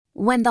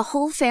When the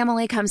whole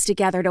family comes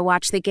together to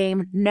watch the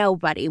game,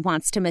 nobody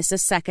wants to miss a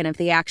second of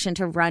the action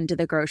to run to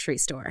the grocery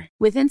store.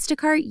 With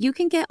Instacart, you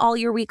can get all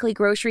your weekly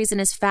groceries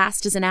in as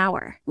fast as an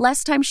hour.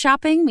 Less time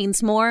shopping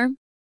means more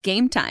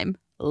game time.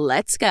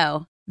 Let's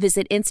go.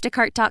 Visit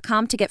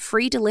instacart.com to get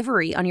free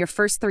delivery on your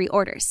first 3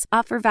 orders.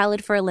 Offer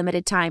valid for a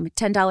limited time.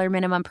 $10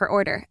 minimum per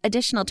order.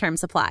 Additional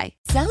terms apply.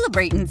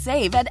 Celebrate and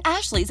save at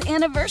Ashley's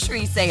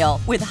Anniversary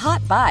Sale. With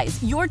Hot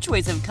Buys, your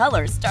choice of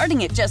colors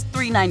starting at just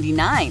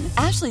 $3.99.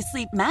 Ashley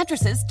Sleep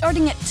mattresses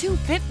starting at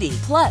 $2.50.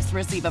 Plus,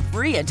 receive a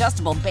free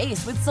adjustable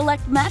base with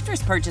select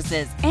mattress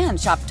purchases. And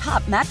shop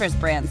top mattress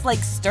brands like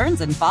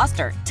Stearns &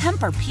 Foster,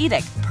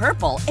 Tempur-Pedic,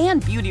 Purple,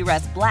 and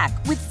Beautyrest Black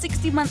with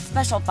 60-month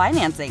special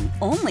financing.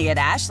 Only at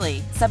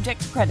Ashley.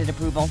 Subject to credit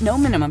approval. No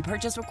minimum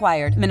purchase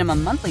required.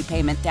 Minimum monthly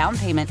payment, down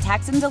payment,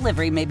 tax, and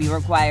delivery may be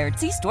required.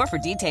 See store for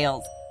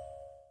details.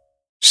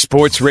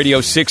 Sports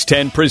Radio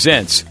 610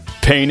 presents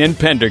Payne and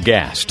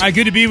Pendergast. All right,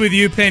 good to be with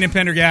you, Payne and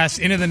Pendergast.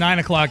 Into the 9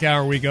 o'clock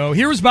hour we go.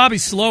 Here was Bobby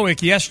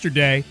Slowik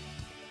yesterday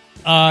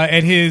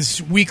at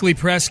his weekly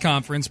press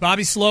conference.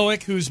 Bobby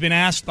Slowik, who's been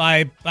asked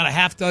by about a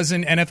half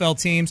dozen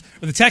NFL teams,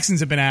 or the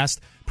Texans have been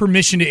asked,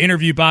 permission to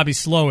interview Bobby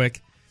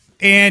Slowik.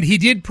 And he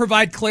did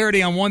provide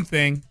clarity on one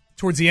thing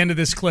towards the end of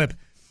this clip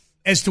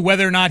as to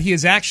whether or not he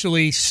has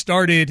actually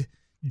started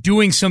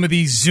doing some of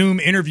these Zoom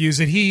interviews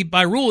that he,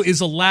 by rule,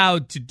 is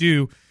allowed to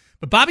do.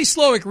 But Bobby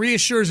Slowik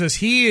reassures us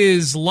he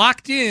is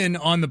locked in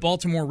on the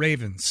Baltimore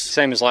Ravens.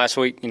 Same as last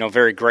week,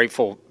 very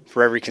grateful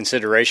for every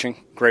consideration,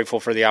 grateful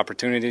for the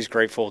opportunities,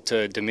 grateful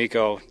to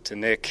D'Amico, to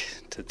Nick,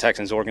 to the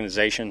Texans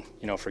organization,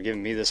 for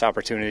giving me this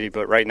opportunity.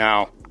 But right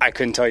now, I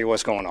couldn't tell you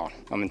what's going on.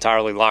 I'm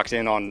entirely locked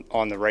in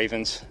on the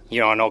Ravens.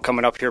 I know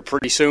coming up here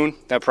pretty soon,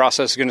 that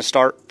process is going to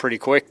start pretty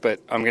quick, but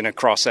I'm going to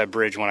cross that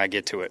bridge when I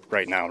get to it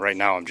right now. Right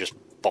now, I'm just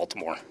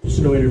Baltimore.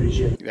 So no interviews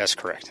yet? That's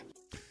correct.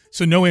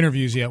 So no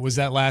interviews yet was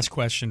that last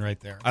question right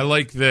there. I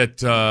like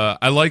that.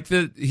 I like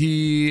that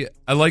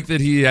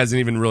he hasn't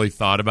even really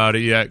thought about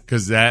it yet,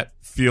 because that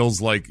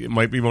feels like it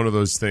might be one of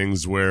those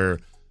things where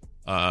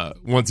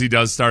once he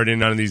does start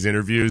in on these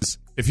interviews,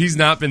 if he's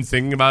not been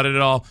thinking about it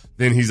at all,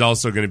 then he's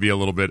also going to be a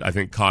little bit, I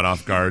think, caught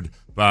off guard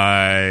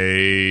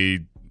by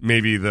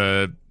maybe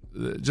the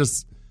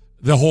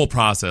whole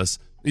process,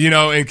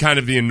 and kind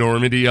of the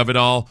enormity of it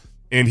all,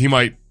 and he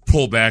might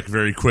pull back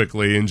very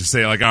quickly and just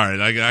say, like, all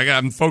right,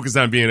 I'm focused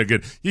on being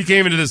he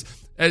came into this,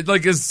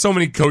 like, as so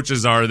many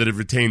coaches are that have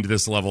attained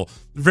this level,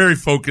 very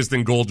focused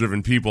and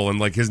goal-driven people, and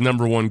like his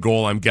number one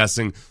goal, I'm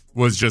guessing,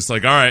 was just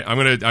like, all right, I'm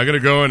gonna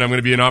go and I'm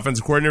gonna be an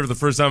offensive coordinator for the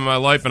first time in my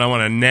life, and I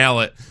want to nail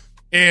it.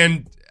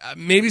 And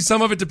maybe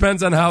some of it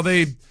depends on how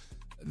they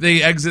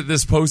exit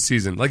this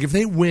postseason. Like, if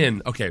they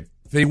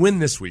win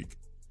this week,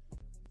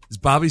 is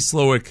Bobby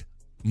Slowik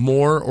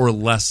more or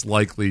less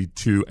likely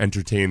to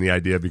entertain the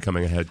idea of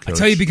becoming a head coach? I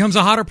tell you, he becomes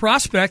a hotter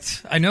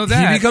prospect. I know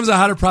that. He becomes a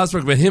hotter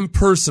prospect, but him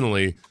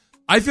personally,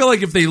 I feel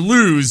like if they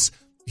lose,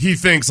 he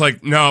thinks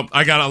like, no,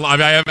 I got a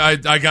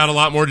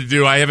lot more to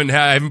do. I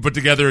haven't put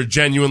together a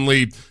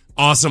genuinely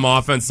awesome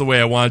offense the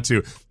way I want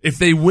to. If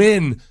they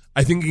win,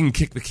 I think he can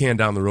kick the can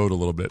down the road a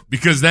little bit,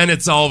 because then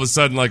it's all of a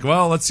sudden like,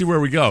 well, let's see where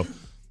we go.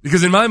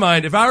 Because in my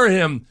mind, if I were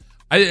him,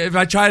 if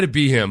I try to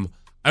be him,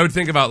 I would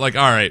think about like,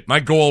 all right, my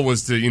goal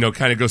was to,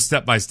 kind of go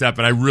step by step,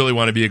 and I really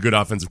want to be a good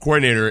offensive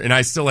coordinator, and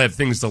I still have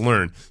things to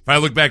learn. If I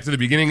look back to the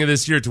beginning of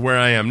this year to where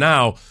I am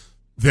now,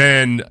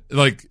 then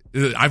like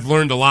I've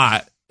learned a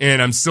lot,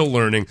 and I'm still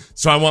learning,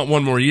 so I want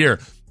one more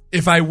year.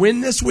 If I win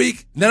this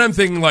week, then I'm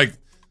thinking like,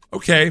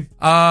 okay,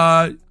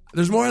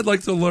 there's more I'd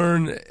like to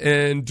learn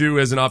and do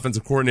as an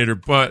offensive coordinator,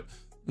 but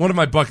one of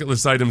my bucket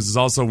list items is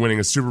also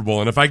winning a Super Bowl,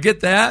 and if I get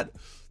that,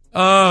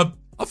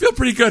 I'll feel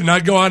pretty good, and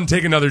I'd go on and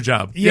take another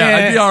job. Yeah,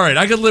 I'd be all right.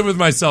 I could live with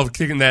myself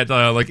kicking that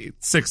like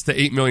 $6 to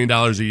 $8 million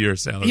a year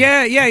salary.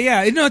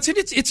 Yeah. No,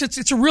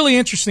 it's a really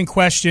interesting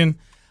question.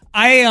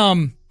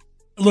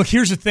 Look,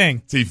 here's the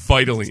thing. It's a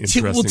vitally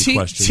interesting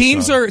question.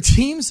 Teams are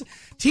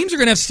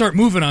going to have to start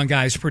moving on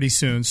guys pretty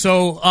soon.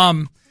 So,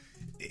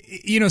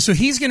 so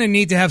he's going to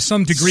need to have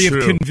some degree of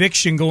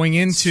conviction going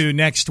into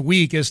next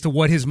week as to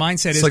what his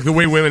mindset is. It's like the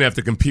way women have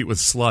to compete with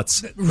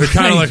sluts. They're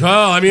kind of like,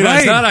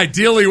 it's not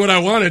ideally what I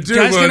want to do.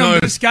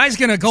 This guy's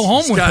going to go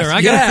home with her.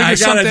 I got to figure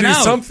something out.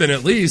 Do something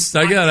at least.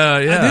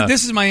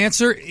 This is my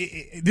answer.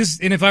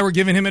 And if I were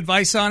giving him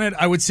advice on it,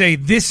 I would say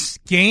this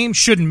game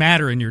shouldn't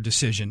matter in your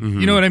decision. Mm-hmm.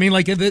 You know what I mean?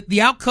 Like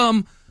the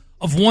outcome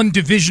of one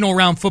divisional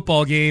round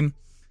football game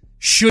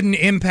shouldn't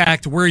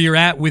impact where you're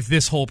at with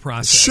this whole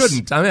process.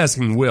 Shouldn't. I'm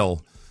asking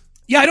will.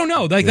 Yeah, I don't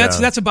know.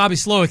 That's a Bobby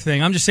Slowik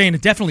thing. I'm just saying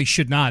it definitely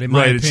should not, in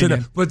my opinion. It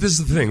should. But this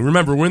is the thing.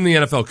 Remember, we're in the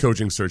NFL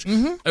coaching search.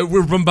 Mm-hmm.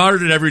 We're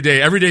bombarded every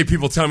day. Every day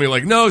people tell me,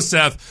 like, no,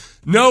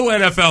 Seth, no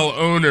NFL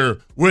owner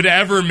would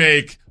ever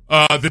make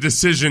the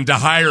decision to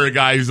hire a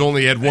guy who's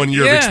only had 1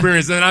 year of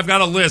experience. And then I've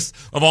got a list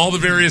of all the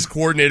various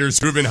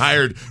coordinators who have been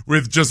hired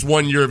with just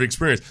 1 year of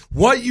experience.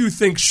 What you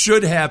think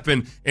should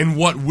happen and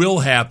what will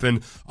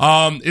happen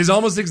is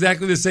almost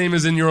exactly the same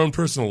as in your own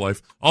personal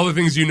life. All the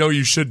things you know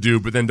you should do,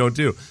 but then don't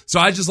do. So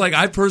I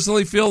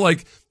personally feel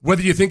like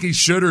whether you think he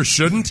should or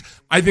shouldn't,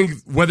 I think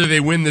whether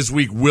they win this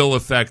week will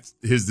affect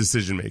his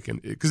decision making,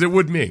 because it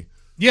would me.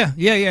 Yeah.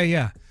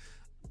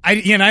 I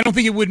don't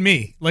think it would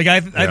me. I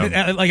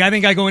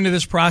think I go into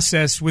this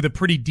process with a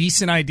pretty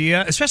decent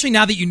idea, especially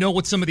now that you know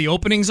what some of the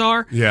openings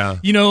are. Yeah.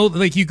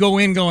 You go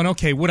in going,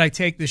 okay, would I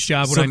take this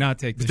job? Would I not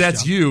take this job?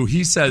 That's you.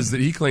 He says that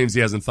he claims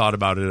he hasn't thought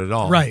about it at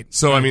all. Right.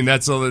 So,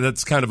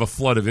 that's kind of a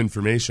flood of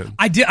information.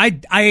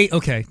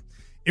 Okay.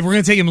 If we're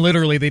going to take him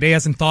literally that he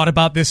hasn't thought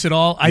about this at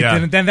all,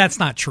 then that's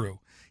not true.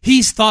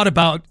 He's thought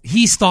about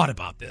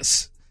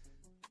this.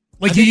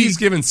 He's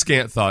given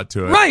scant thought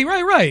to it.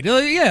 Right.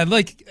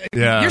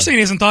 You're saying he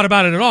hasn't thought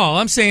about it at all.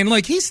 I'm saying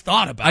he's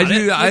thought about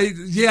it.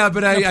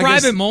 A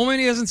private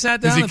moment, he hasn't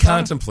sat down. Has he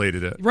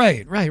contemplated it?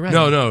 Right.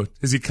 No.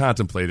 Has he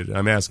contemplated it?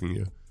 I'm asking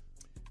you.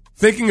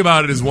 Thinking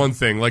about it is one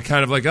thing,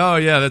 oh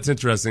yeah, that's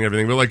interesting,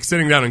 everything. But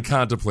sitting down and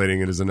contemplating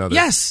it is another.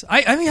 Yes,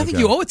 I think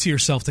you owe it to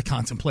yourself to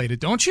contemplate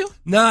it, don't you?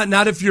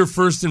 Not if your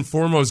first and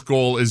foremost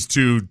goal is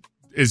to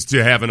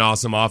have an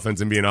awesome offense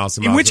and be an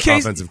awesome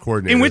offensive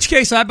coordinator. In which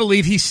case, I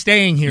believe he's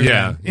staying here.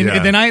 Yeah,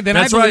 then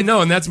that's right.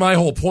 No, and that's my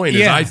whole point.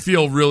 Is I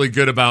feel really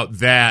good about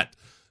that.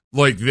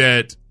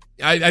 That.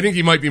 I think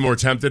he might be more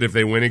tempted if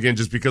they win again,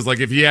 just because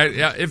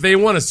if they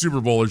won a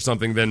Super Bowl or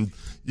something, then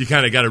you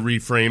kind of got to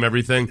reframe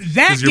everything.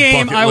 That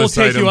game, I will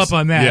take you up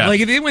on that. Yeah.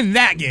 If they win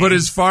that game. But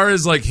as far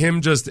as he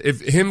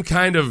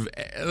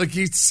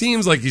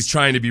seems like he's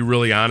trying to be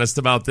really honest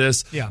about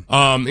this. Yeah.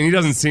 And he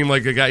doesn't seem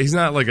like a guy. He's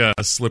not like a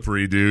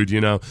slippery dude,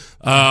 you know.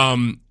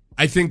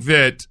 I think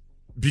that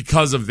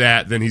because of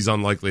that, then he's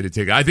unlikely to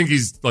take it. I think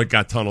he's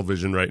got tunnel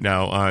vision right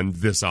now on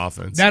this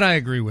offense. That I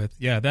agree with.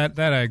 Yeah, that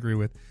I agree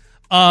with.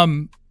 I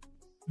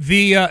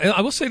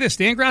will say this,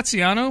 Dan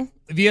Graziano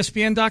of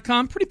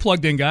ESPN.com, pretty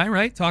plugged in guy,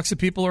 right? Talks to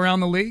people around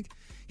the league.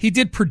 He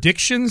did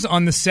predictions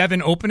on the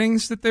 7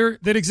 openings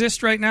that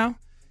exist right now.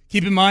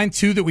 Keep in mind,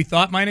 2 that we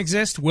thought might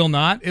exist will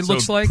not. It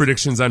looks like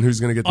predictions on who's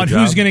going to get the job.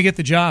 On who's going to get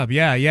the job.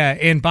 Yeah.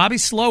 And Bobby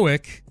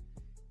Slowik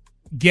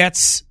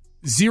gets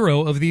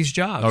 0 of these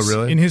jobs. Oh,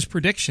 really? In his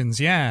predictions.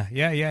 Yeah.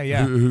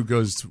 Who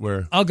goes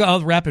where?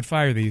 I'll rapid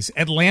fire these.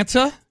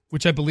 Atlanta,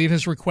 which I believe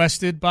has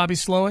requested Bobby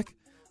Slowik.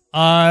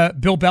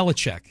 Bill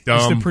Belichick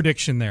is the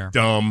prediction there.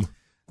 Dumb.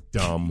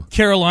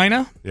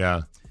 Carolina.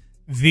 Yeah.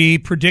 The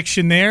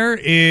prediction there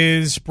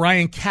is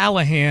Brian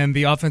Callahan,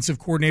 the offensive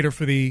coordinator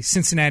for the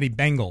Cincinnati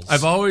Bengals.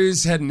 I've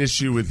always had an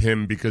issue with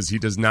him because he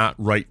does not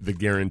write the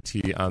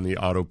guarantee on the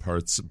auto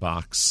parts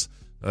box.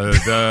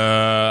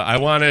 I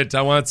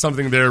want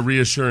something there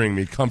reassuring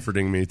me,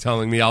 comforting me,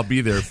 telling me I'll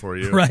be there for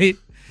you. Right.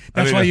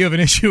 That's why you have an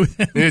issue with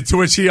him. To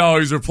which he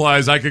always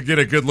replies, I could get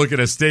a good look at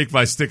a steak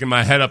by sticking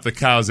my head up the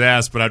cow's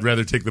ass, but I'd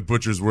rather take the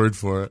butcher's word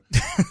for it.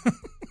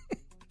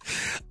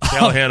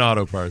 Callahan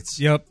Auto Parts.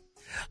 Yep.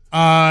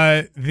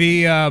 They're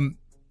going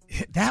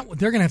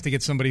to have to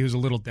get somebody who's a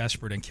little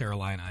desperate in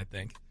Carolina, I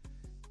think.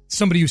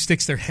 Somebody who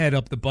sticks their head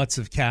up the butts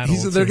of cattle.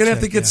 They're going to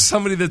have to get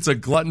somebody that's a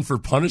glutton for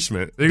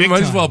punishment. They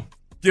might as well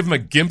give him a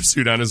gimp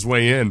suit on his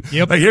way in.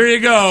 Yep. Here you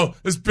go.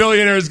 This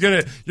billionaire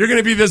you're going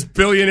to be this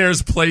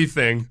billionaire's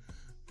plaything.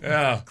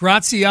 Yeah.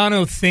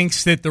 Graziano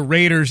thinks that the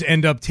Raiders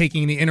end up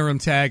taking the interim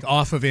tag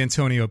off of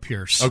Antonio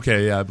Pierce.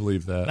 Okay, yeah, I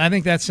believe that. I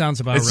think that sounds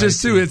about right.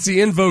 It's the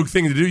in vogue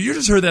thing to do. You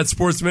just heard that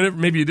Sports Minute,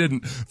 maybe you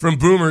didn't, from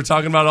Boomer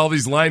talking about all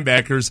these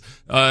linebackers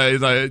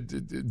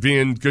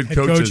being good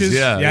coaches.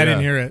 Yeah, I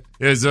didn't hear it.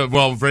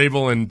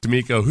 Vrabel and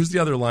D'Amico. Who's the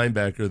other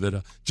linebacker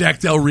that? Jack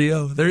Del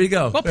Rio. There you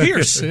go. Well,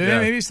 Pierce.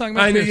 Maybe he's talking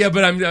about Pierce. Yeah,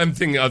 but I'm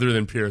thinking other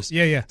than Pierce.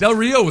 Yeah. Del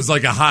Rio was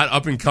like a hot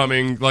up and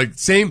coming,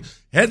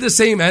 had the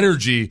same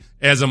energy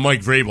as a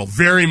Mike Vrabel.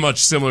 Very much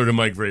similar to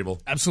Mike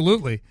Vrabel.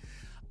 Absolutely.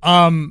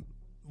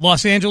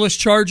 Los Angeles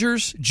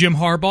Chargers, Jim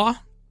Harbaugh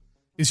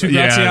is who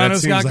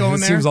Graziano's got going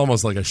there. Seems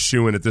almost like a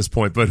shoo-in at this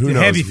point, but who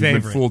knows? Heavy favorite.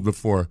 We've been fooled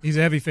before. He's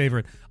a heavy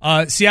favorite.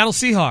 Seattle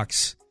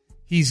Seahawks.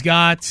 He's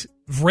got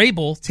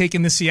Vrabel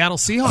taking the Seattle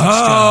Seahawks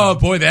job. Oh,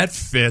 boy, that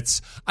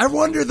fits. I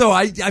wonder, though,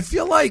 I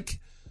feel like...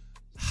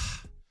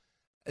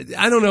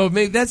 I don't know.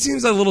 Maybe that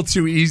seems a little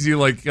too easy.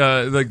 Like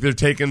they're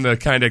taking the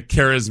kind of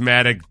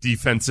charismatic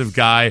defensive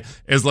guy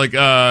as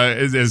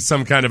as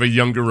some kind of a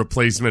younger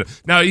replacement.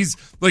 Now he's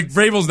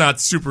Vrabel's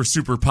not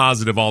super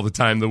positive all the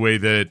time the way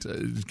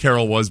that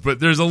Carroll was, but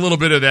there's a little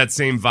bit of that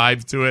same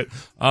vibe to it.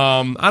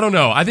 I don't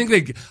know. I think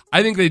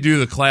they do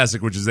the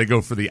classic, which is they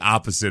go for the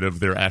opposite of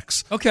their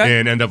ex,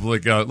 and end up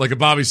like a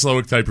Bobby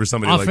Slowik type or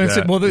somebody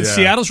offensive. Like that. Well,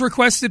 Seattle's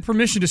requested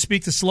permission to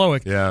speak to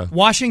Slowik. Yeah.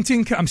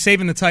 Washington. I'm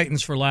saving the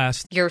Titans for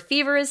last. Your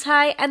fever fever is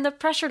high and the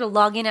pressure to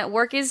log in at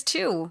work is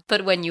too.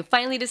 But when you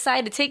finally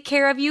decide to take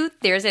care of you,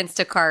 there's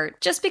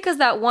Instacart. Just because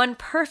that one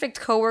perfect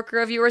coworker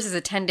of yours is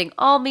attending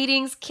all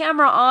meetings,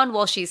 camera on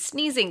while she's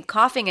sneezing,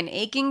 coughing, and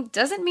aching,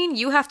 doesn't mean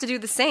you have to do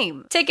the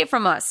same. Take it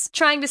from us.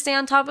 Trying to stay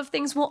on top of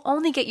things will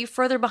only get you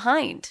further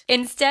behind.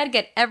 Instead,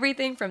 get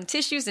everything from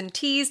tissues and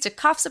teas to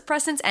cough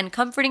suppressants and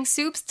comforting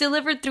soups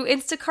delivered through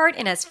Instacart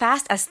in as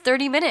fast as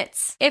 30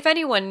 minutes. If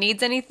anyone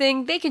needs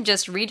anything, they can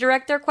just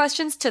redirect their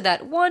questions to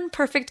that one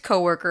perfect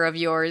coworker of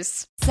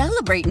yours.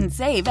 Celebrate and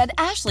save at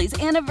Ashley's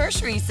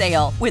Anniversary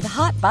Sale. With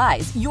Hot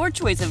Buys, your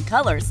choice of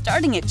colors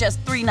starting at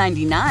just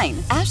 $3.99.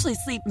 Ashley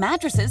Sleep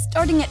mattresses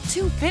starting at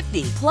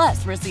 $2.50.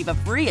 Plus, receive a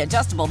free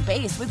adjustable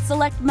base with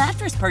select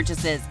mattress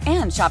purchases.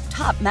 And shop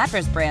top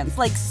mattress brands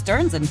like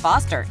Stearns &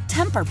 Foster,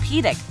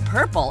 Tempur-Pedic,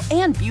 Purple,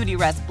 and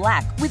Beautyrest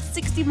Black with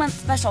 60-month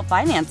special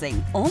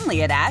financing.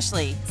 Only at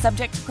Ashley.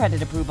 Subject to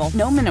credit approval.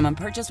 No minimum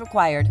purchase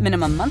required.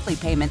 Minimum monthly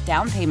payment,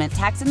 down payment,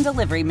 tax, and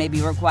delivery may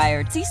be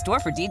required. See store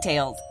for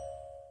details.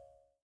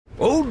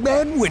 Old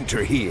Man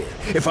Winter here.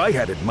 If I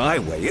had it my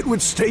way, it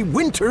would stay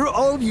winter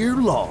all year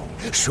long.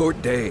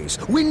 Short days,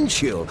 wind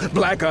chill,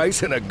 black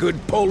ice, and a good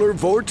polar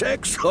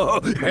vortex.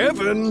 Oh,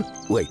 heaven.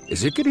 Wait,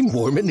 is it getting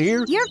warm in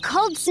here? Your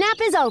cold snap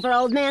is over,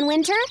 Old Man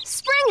Winter.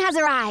 Spring has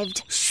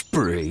arrived.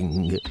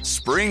 Spring.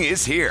 Spring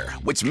is here,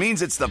 which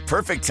means it's the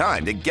perfect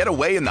time to get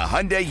away in the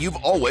Hyundai you've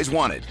always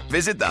wanted.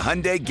 Visit the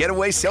Hyundai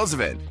Getaway Sales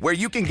Event, where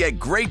you can get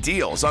great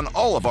deals on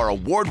all of our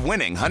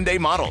award-winning Hyundai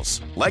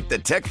models, like the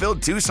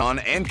tech-filled Tucson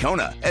and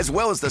Kona, as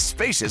well as the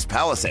spacious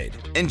Palisade.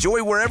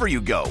 Enjoy wherever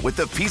you go with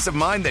the peace of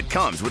mind that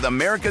comes with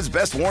America's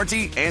best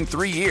warranty and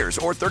 3 years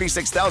or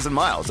 36,000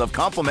 miles of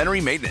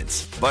complimentary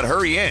maintenance. But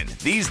hurry in,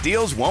 these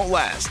deals won't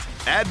last.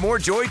 Add more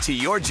joy to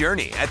your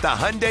journey at the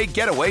Hyundai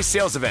Getaway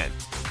Sales Event.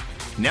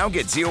 Now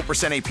get 0%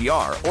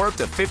 APR or up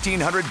to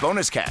 $1,500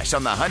 bonus cash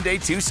on the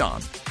Hyundai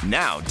Tucson.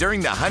 Now,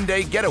 during the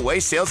Hyundai Getaway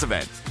Sales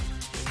Event.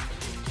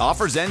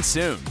 Offers end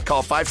soon.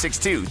 Call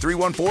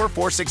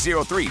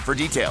 562-314-4603 for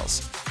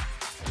details.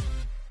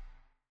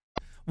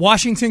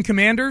 Washington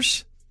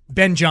Commanders,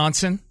 Ben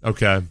Johnson.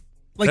 Okay.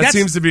 Like that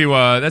seems to be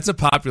that's a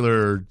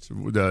popular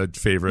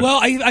favorite. Well,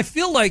 I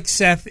feel like,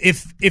 Seth,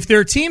 if there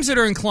are teams that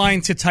are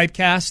inclined to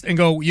typecast and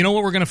go, you know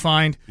what we're going to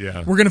find?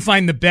 Yeah. We're going to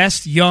find the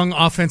best young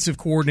offensive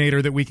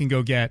coordinator that we can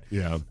go get.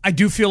 Yeah. I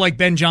do feel like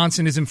Ben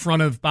Johnson is in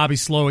front of Bobby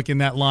Slowik in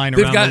that line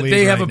around the league.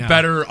 They have right a now.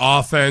 better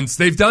offense.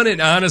 They've done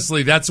it,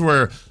 honestly. That's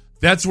where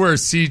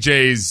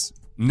CJ's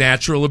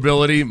natural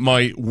ability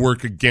might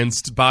work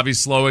against Bobby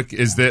Slowik.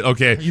 Is that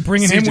okay? Are you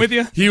bringing him with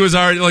you? He was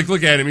already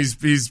look at him.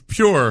 He's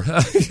pure.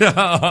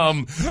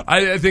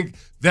 I think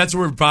that's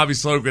where Bobby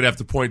Slowik would have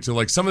to point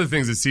to some of the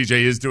things that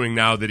CJ is doing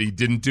now that he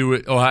didn't do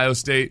at Ohio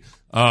State.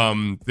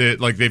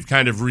 That they've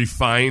kind of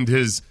refined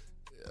his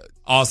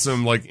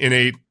awesome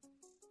innate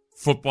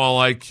football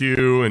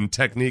IQ and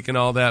technique and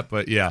all that.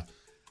 But yeah.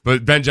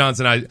 But Ben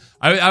Johnson,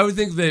 I would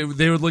think they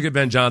would look at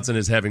Ben Johnson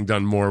as having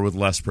done more with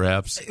less,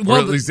 perhaps, or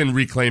at least in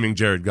reclaiming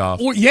Jared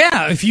Goff. Well,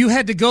 yeah, if you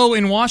had to go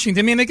in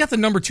Washington, I mean, they got the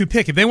number 2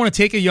 pick. If they want to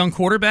take a young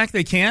quarterback,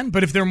 they can.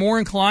 But if they're more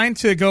inclined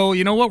to go,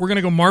 you know what, we're going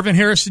to go Marvin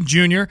Harrison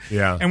Jr.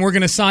 Yeah. And we're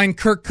going to sign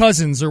Kirk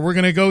Cousins, or we're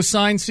going to go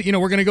sign,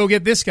 we're going to go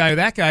get this guy or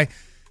that guy.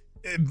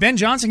 Ben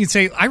Johnson can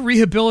say, I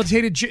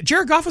rehabilitated.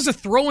 Jared Goff was a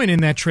throw-in in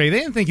that trade. They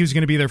didn't think he was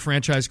going to be their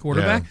franchise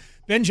quarterback. Yeah.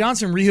 Ben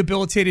Johnson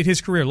rehabilitated his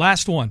career.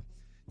 Last one.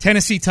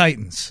 Tennessee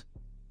Titans.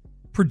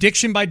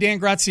 Prediction by Dan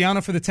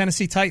Graziano for the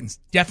Tennessee Titans.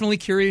 Definitely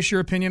curious your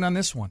opinion on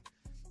this one.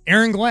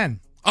 Aaron Glenn.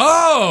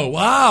 Oh,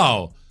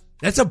 wow.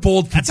 That's a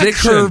bold prediction.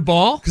 That's a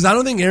curveball. Because I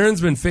don't think Aaron's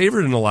been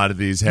favored in a lot of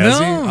these, has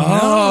he? No.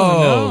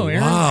 Wow.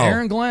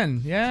 Aaron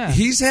Glenn, yeah.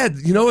 He's had,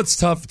 what's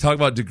tough to talk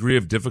about degree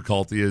of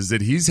difficulty is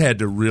that he's had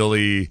to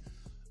really,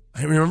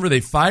 I remember they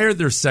fired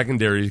their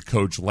secondary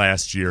coach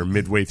last year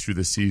midway through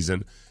the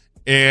season.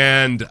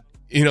 And,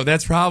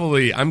 that's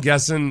probably, I'm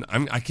guessing,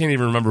 I can't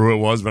even remember who it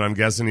was, but I'm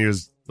guessing he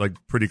was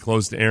pretty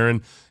close to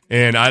Aaron.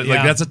 And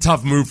that's a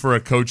tough move for a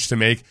coach to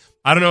make.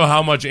 I don't know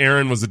how much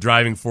Aaron was the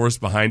driving force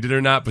behind it or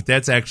not, but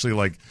that's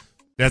actually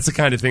that's the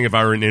kind of thing if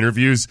I were in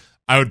interviews,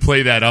 I would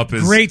play that up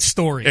as great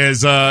story.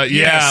 As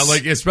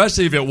yes.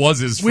 Especially if it was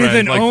his with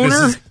friend. An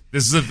owner.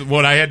 This is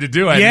what I had to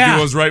do. I had to do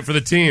what was right for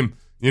the team.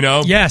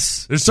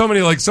 Yes. There's so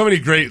many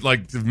great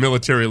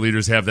military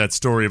leaders have that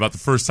story about the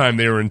first time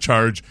they were in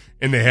charge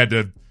and they had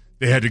to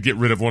get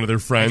rid of one of their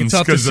friends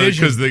because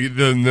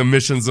the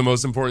mission's the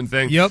most important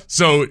thing. Yep.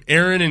 So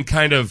Aaron and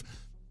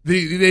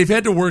they've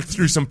had to work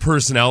through some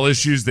personnel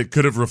issues that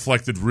could have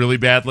reflected really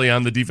badly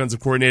on the defensive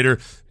coordinator,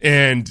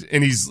 and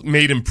he's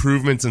made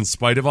improvements in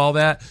spite of all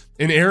that.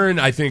 And Aaron,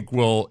 I think,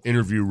 will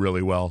interview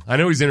really well. I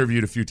know he's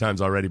interviewed a few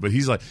times already, but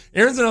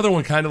Aaron's another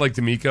one kind of like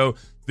D'Amico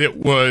that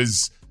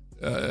was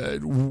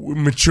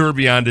mature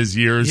beyond his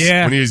years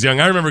when he was young.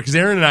 I remember because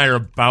Aaron and I are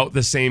about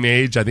the same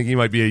age. I think he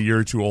might be a year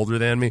or two older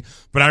than me,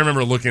 but I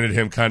remember looking at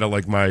him kind of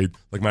like my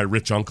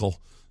rich uncle.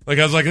 Like,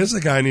 I was like, this is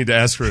a guy I need to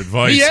ask for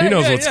advice. He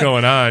knows what's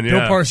going on.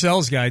 Bill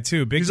Parcells guy,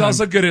 too. He's time.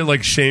 Also good at,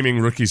 like, shaming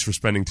rookies for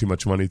spending too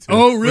much money, too.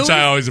 Oh, really? Which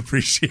I always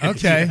appreciate.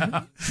 Okay.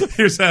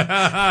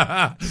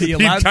 Yeah. He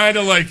kind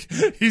of, like,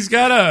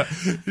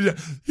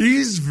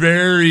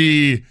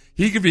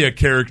 he could be a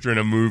character in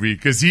a movie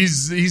because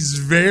he's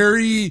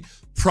very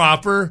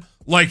proper.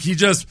 Like,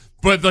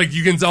 but, like,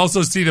 you can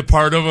also see the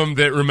part of him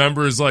that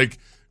remembers, like,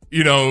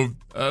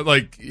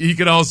 like, he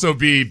could also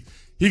be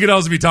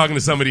talking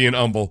to somebody in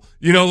Humble.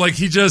 Like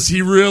he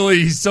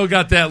still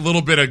got that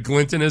little bit of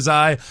glint in his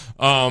eye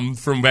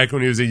from back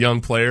when he was a young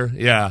player.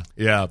 Yeah.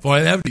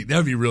 Boy,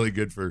 that'd be really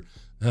good for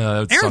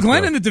Aaron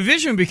Glenn in the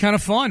division would be kind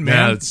of fun, man.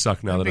 Yeah, it'd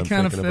suck now that I'm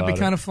thinking about it. That'd be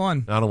kind of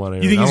fun. I don't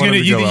want to. You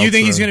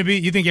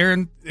think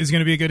Aaron is going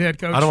to be a good head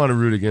coach? I don't want to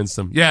root against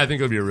him. Yeah, I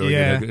think it'll be a really good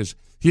head coach.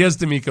 He has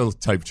D'Amico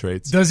type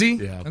traits. Does he?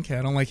 Yeah. Okay,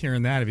 I don't like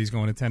hearing that if he's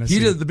going to Tennessee.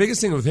 The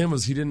biggest thing with him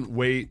was he didn't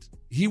wait.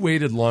 He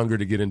waited longer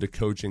to get into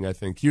coaching, I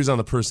think. He was on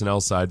the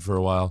personnel side for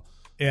a while.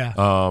 Yeah.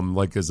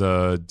 Like as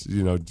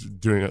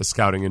doing a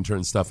scouting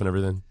intern stuff and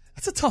everything.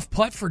 That's a tough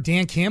putt for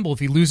Dan Campbell if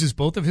he loses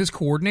both of his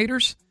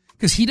coordinators.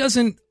 Because he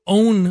doesn't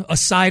own a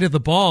side of the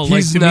ball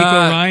like D'Amico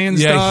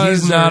Ryans does. Yeah,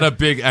 he's not a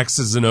big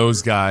X's and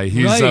O's guy.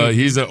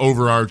 He's an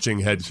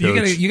overarching head coach.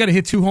 So you got to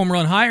hit 2 home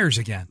run hires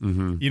again.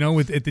 Mm-hmm.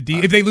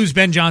 If they lose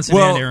Ben Johnson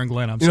and Aaron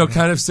Glenn,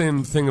 kind of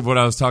same thing of what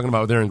I was talking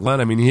about with Aaron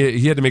Glenn. I mean,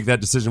 he had to make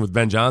that decision with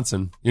Ben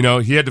Johnson. He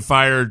had to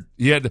fire.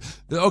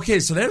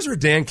 Okay, so there's where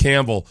Dan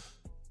Campbell.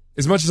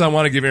 As much as I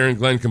want to give Aaron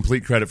Glenn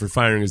complete credit for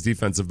firing his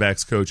defensive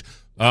backs coach,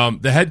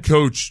 the head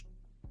coach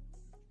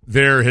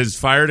there has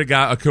fired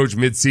a coach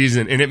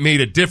midseason, and it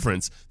made a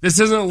difference. This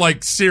isn't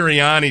like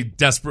Sirianni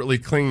desperately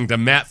clinging to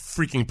Matt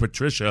freaking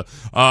Patricia,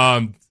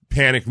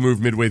 panic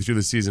move midway through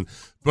the season.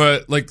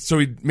 But so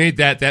he made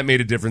that made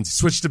a difference. He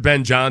switched to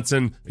Ben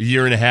Johnson a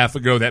year and a half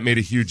ago. That made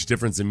a huge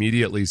difference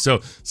immediately.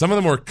 So some of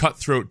the more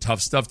cutthroat,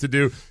 tough stuff to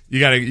do, you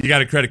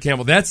gotta credit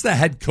Campbell. That's the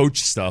head coach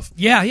stuff.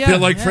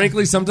 Yeah.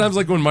 Frankly, sometimes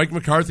like when Mike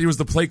McCarthy was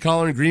the play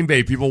caller in Green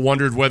Bay, people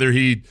wondered whether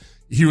he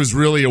was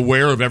really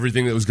aware of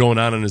everything that was going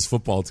on his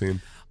football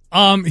team.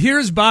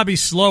 Here's Bobby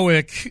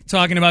Slowik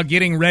talking about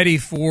getting ready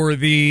for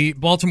the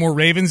Baltimore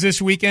Ravens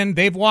this weekend.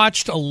 They've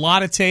watched a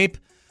lot of tape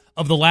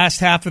of the last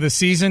half of the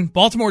season.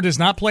 Baltimore does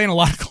not play in a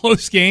lot of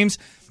close games.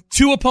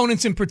 2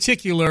 opponents in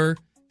particular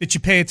that you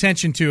pay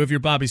attention to if you're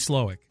Bobby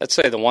Slowik. I'd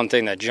say the one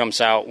thing that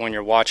jumps out when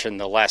you're watching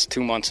the last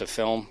 2 months of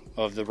film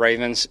of the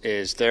Ravens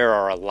is there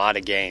are a lot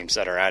of games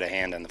that are out of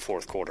hand in the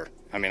fourth quarter.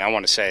 I mean, I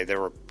want to say there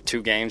were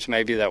 2 games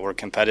maybe that were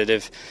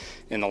competitive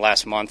in the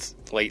last month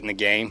late in the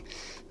game.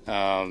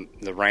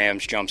 The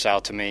Rams jumps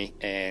out to me,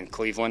 and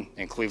Cleveland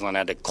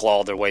had to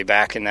claw their way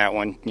back in that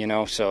one,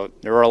 so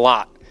there were a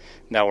lot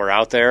that were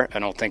out there. I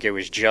don't think it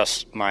was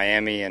just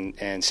Miami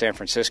and San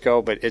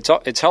Francisco, but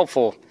it's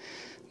helpful,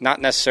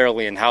 not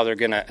necessarily in how they're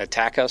going to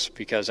attack us,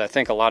 because I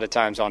think a lot of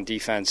times on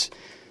defense,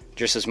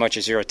 just as much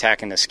as you're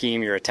attacking the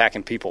scheme, you're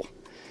attacking people.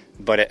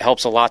 But it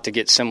helps a lot to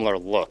get similar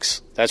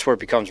looks. That's where it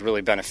becomes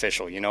really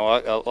beneficial. A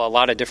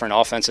lot of different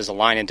offenses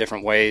align in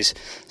different ways.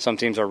 Some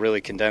teams are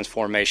really condensed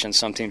formations.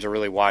 Some teams are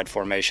really wide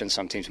formations.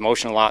 Some teams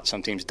motion a lot.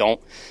 Some teams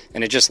don't.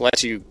 And it just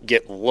lets you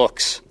get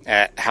looks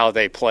at how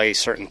they play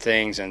certain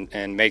things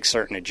and make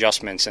certain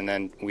adjustments. And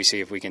then we see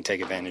if we can take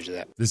advantage of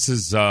that. This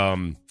is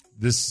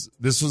this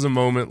was a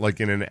moment like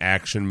in an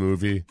action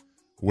movie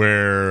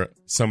where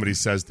somebody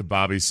says to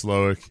Bobby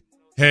Slowik,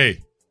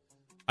 "Hey,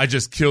 I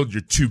just killed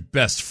your 2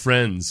 best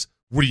friends.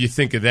 What do you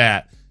think of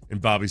that?" And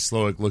Bobby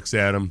Slowik looks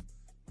at him,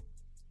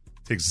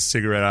 takes a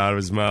cigarette out of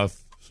his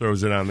mouth,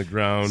 throws it on the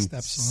ground,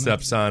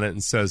 steps on it,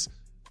 and says,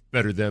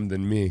 "Better them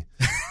than me."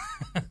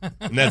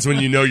 And that's when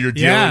you know you're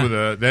dealing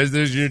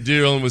you're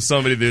dealing with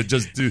somebody that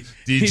just do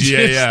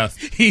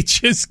DGAF. He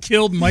just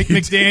killed Mike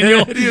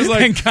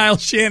McDaniel and Kyle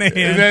Shanahan.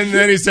 And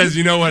then he says,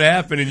 "You know what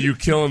happened, and you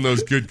killing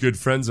those good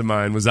friends of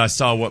mine was I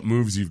saw what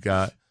moves you've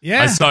got.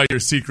 Yeah. I saw your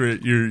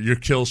secret, your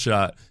kill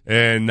shot,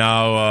 and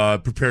now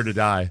prepare to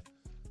die."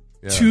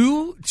 Yeah.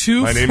 Two.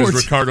 My name is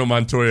Ricardo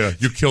Montoya.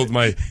 You killed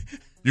my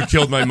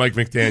Mike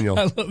McDaniel.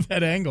 I love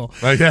that angle.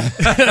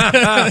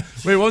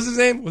 Wait, what was his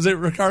name? Was it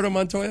Ricardo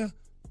Montoya?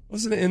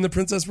 Wasn't it in The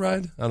Princess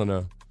Bride? I don't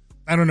know.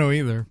 I don't know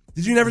either.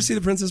 Did you never see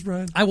The Princess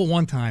Bride? I will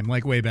one time,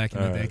 like way back in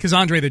the day, because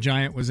Andre the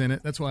Giant was in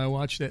it. That's why I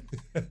watched it.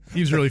 He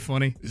was really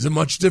funny. It's a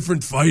much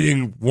different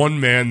fighting one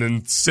man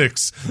than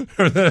 6.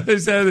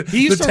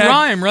 He used to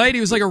rhyme, right?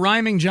 He was like a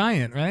rhyming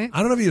giant, right? I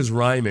don't know if he was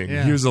rhyming.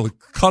 Yeah. He was a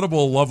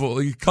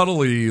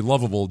cuddly,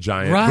 lovable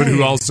giant, right. But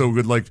who also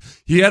would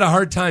he had a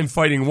hard time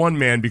fighting one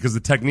man because the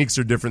techniques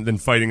are different than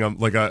fighting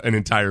an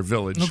entire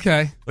village.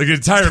 Okay. Like an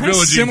entire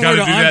village, you got to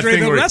do that Andre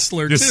thing the where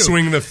wrestler, you just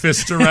swing the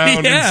fist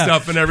around and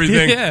stuff and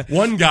everything. Yeah.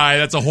 One guy,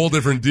 that's a whole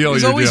different deal.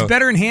 He's always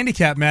better in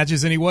handicap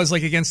matches than he was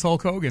like against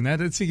Hulk Hogan.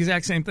 That's the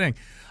exact same thing.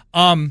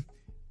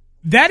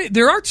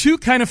 There are 2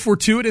 kind of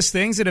fortuitous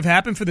things that have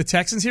happened for the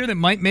Texans here that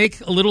might make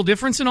a little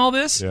difference in all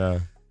this. Yeah.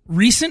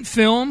 Recent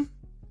film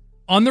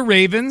on the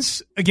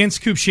Ravens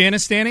against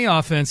Kupchanistani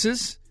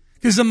offenses,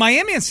 because the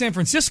Miami and San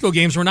Francisco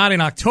games were not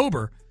in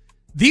October.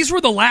 these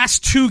were the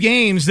last 2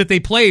 games that they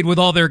played with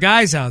all their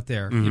guys out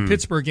there. The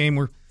Pittsburgh game,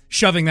 we're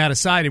shoving that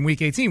aside in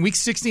Week 18. Week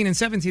 16 and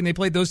 17, they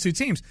played those 2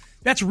 teams.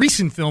 That's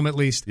recent film, at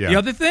least. Yeah. The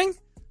other thing,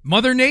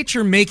 Mother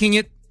Nature making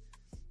it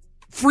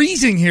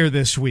freezing here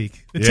this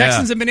week. The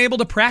Texans have been able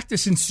to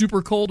practice in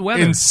super cold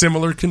weather. In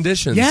similar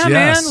conditions. Yeah,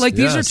 yes, man. Like,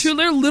 these are 2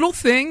 little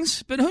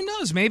things, but who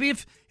knows? Maybe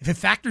if it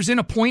factors in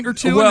a point or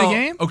 2 in the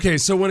game. Okay,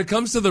 so when it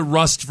comes to the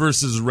rust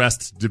versus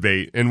rest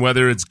debate and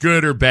whether it's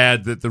good or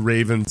bad that the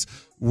Ravens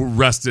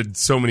rested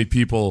so many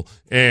people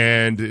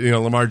and,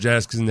 Lamar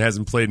Jackson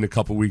hasn't played in a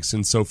couple weeks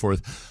and so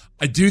forth,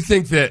 I do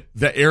think that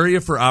the area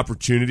for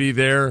opportunity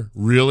there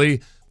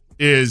really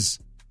is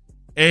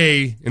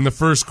A, in the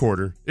first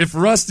quarter. If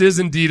rust is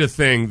indeed a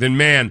thing, then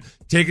man,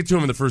 take it to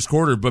him in the first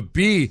quarter. But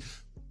B,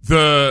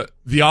 the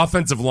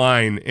offensive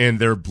line and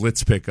their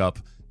blitz pickup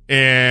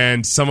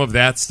and some of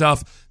that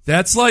stuff.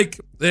 That's like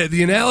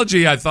the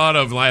analogy I thought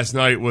of last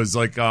night was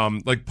like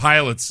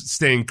pilots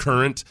staying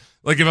current.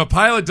 Like if a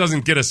pilot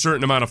doesn't get a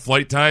certain amount of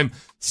flight time,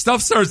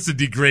 stuff starts to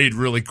degrade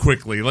really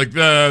quickly. Like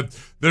the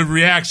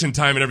reaction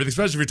time and everything,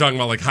 especially if you're talking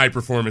about like high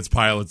performance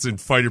pilots and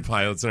fighter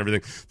pilots and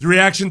everything. The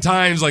reaction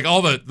times, like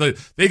all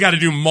they got to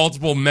do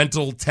multiple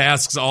mental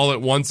tasks all at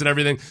once and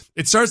everything.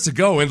 It starts to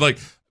go, and like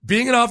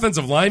being an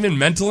offensive lineman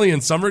mentally in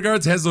some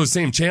regards has those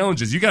same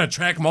challenges. You got to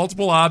track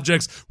multiple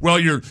objects while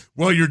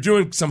you're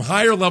doing some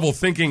higher level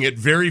thinking at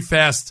very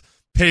fast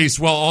pace,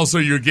 while also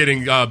you're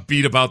getting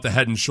beat about the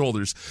head and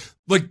shoulders.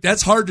 Like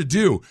that's hard to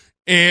do.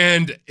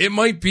 And it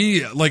might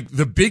be like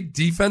the big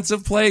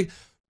defensive play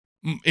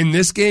in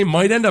this game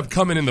might end up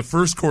coming in the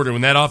first quarter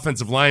when that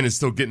offensive line is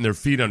still getting their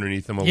feet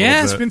underneath them a little bit.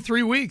 Yeah, it's been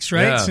 3 weeks,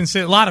 right? Since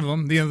a lot of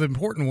them, the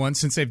important ones,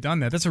 since they've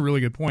done that. That's a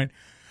really good point.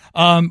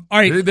 All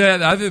right.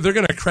 I think they're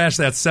going to crash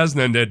that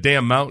Cessna into a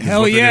damn mountain.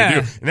 Hell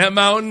yeah. And that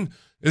mountain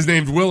is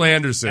named Will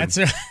Anderson.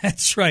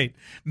 That's right.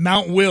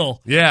 Mount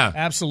Will. Yeah.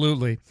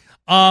 Absolutely.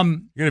 You're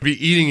going to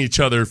be eating each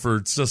other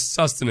for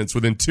sustenance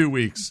within 2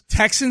 weeks.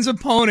 Texans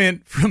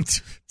opponent from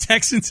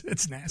Texans.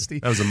 It's nasty.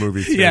 That was a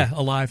movie, too. Yeah,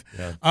 Alive.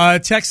 Yeah.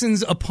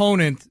 Texans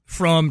opponent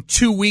from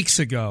 2 weeks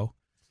ago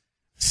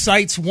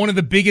cites one of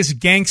the biggest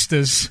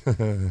gangsters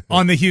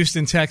on the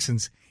Houston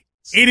Texans.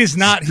 It is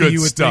not who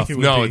you would think it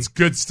would be. No, it's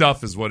good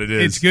stuff is what it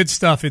is. It's good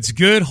stuff. It's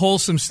good,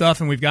 wholesome stuff,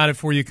 and we've got it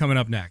for you coming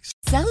up next.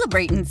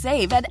 Celebrate and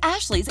save at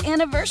Ashley's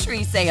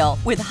Anniversary Sale.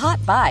 With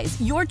Hot Buys,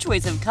 your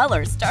choice of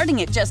colors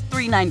starting at just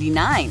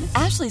 $3.99.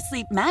 Ashley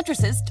Sleep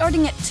mattresses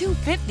starting at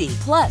 $2.50.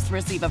 Plus,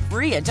 receive a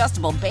free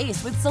adjustable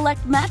base with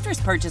select mattress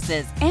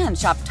purchases. And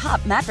shop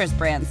top mattress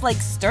brands like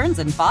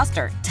Stearns &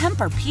 Foster,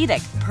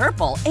 Tempur-Pedic,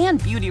 Purple, and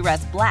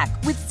Beautyrest Black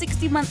with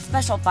 60-month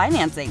special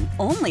financing.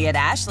 Only at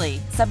Ashley.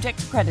 Subject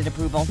to credit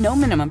approval. No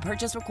minimum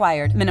purchase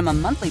required.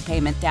 Minimum monthly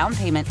payment, down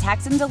payment,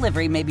 tax, and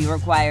delivery may be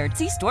required.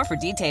 See store for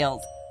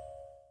details.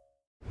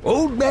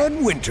 Old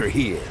Man Winter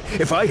here.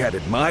 If I had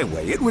it my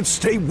way, it would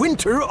stay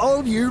winter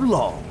all year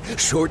long.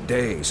 Short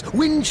days,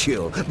 wind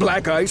chill,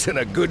 black ice, and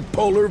a good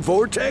polar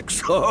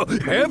vortex. Oh,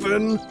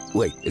 heaven.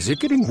 Wait, is it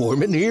getting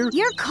warm in here?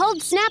 Your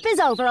cold snap is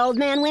over, Old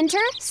Man Winter.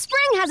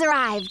 Spring has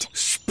arrived.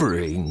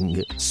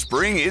 Spring.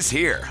 Spring is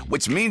here,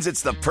 which means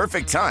it's the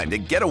perfect time to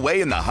get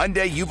away in the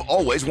Hyundai you've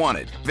always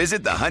wanted.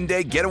 Visit the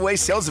Hyundai Getaway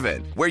Sales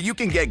Event, where you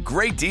can get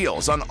great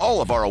deals on all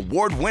of our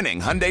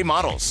award-winning Hyundai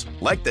models,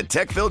 like the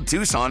tech-filled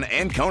Tucson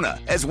and Kona,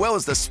 as well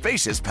as the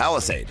spacious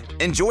Palisade.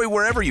 Enjoy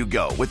wherever you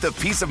go with the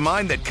peace of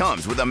mind that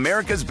comes with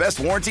America's best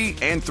warranty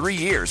and 3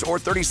 years or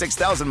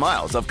 36,000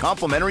 miles of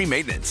complimentary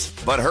maintenance.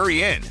 But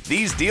hurry in,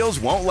 these deals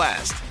won't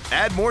last.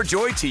 Add more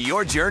joy to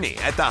your journey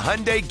at the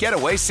Hyundai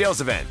Getaway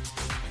Sales Event.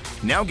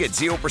 Now get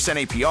 0%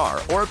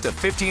 APR or up to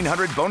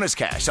 $1,500 bonus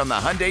cash on the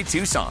Hyundai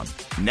Tucson.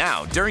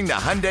 Now, during the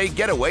Hyundai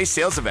Getaway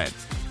Sales Event.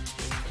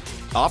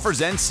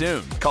 Offers end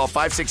soon. Call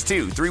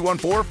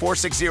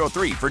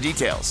 562-314-4603 for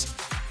details.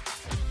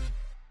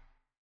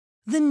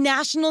 The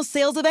national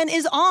sales event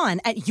is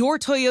on at your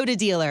Toyota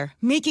dealer,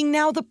 making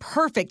now the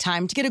perfect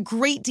time to get a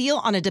great deal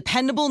on a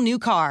dependable new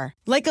car.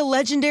 Like a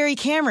legendary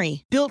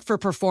Camry, built for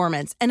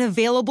performance and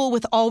available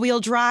with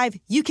all-wheel drive,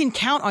 you can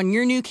count on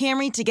your new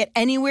Camry to get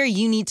anywhere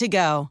you need to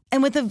go.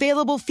 And with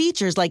available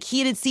features like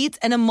heated seats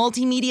and a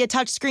multimedia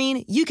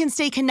touchscreen, you can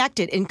stay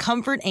connected in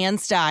comfort and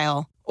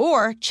style.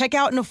 Or check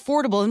out an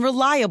affordable and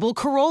reliable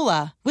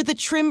Corolla with a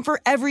trim for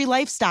every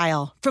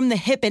lifestyle. From the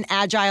hip and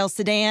agile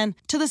sedan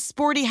to the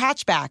sporty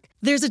hatchback,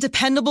 there's a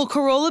dependable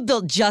Corolla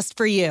built just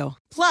for you.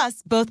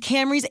 Plus, both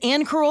Camrys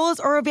and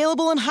Corollas are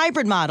available in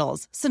hybrid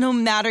models, so no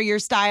matter your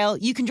style,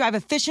 you can drive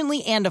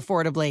efficiently and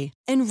affordably.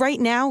 And right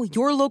now,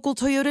 your local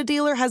Toyota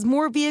dealer has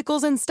more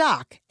vehicles in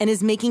stock and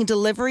is making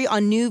delivery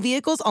on new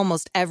vehicles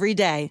almost every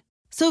day.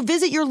 So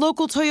visit your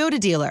local Toyota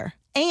dealer.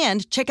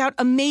 And check out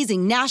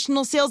amazing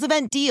national sales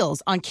event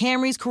deals on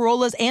Camrys,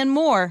 Corollas, and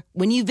more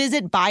when you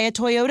visit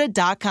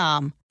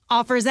buyatoyota.com.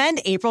 Offers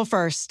end April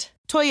 1st.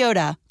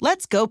 Toyota,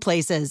 let's go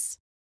places.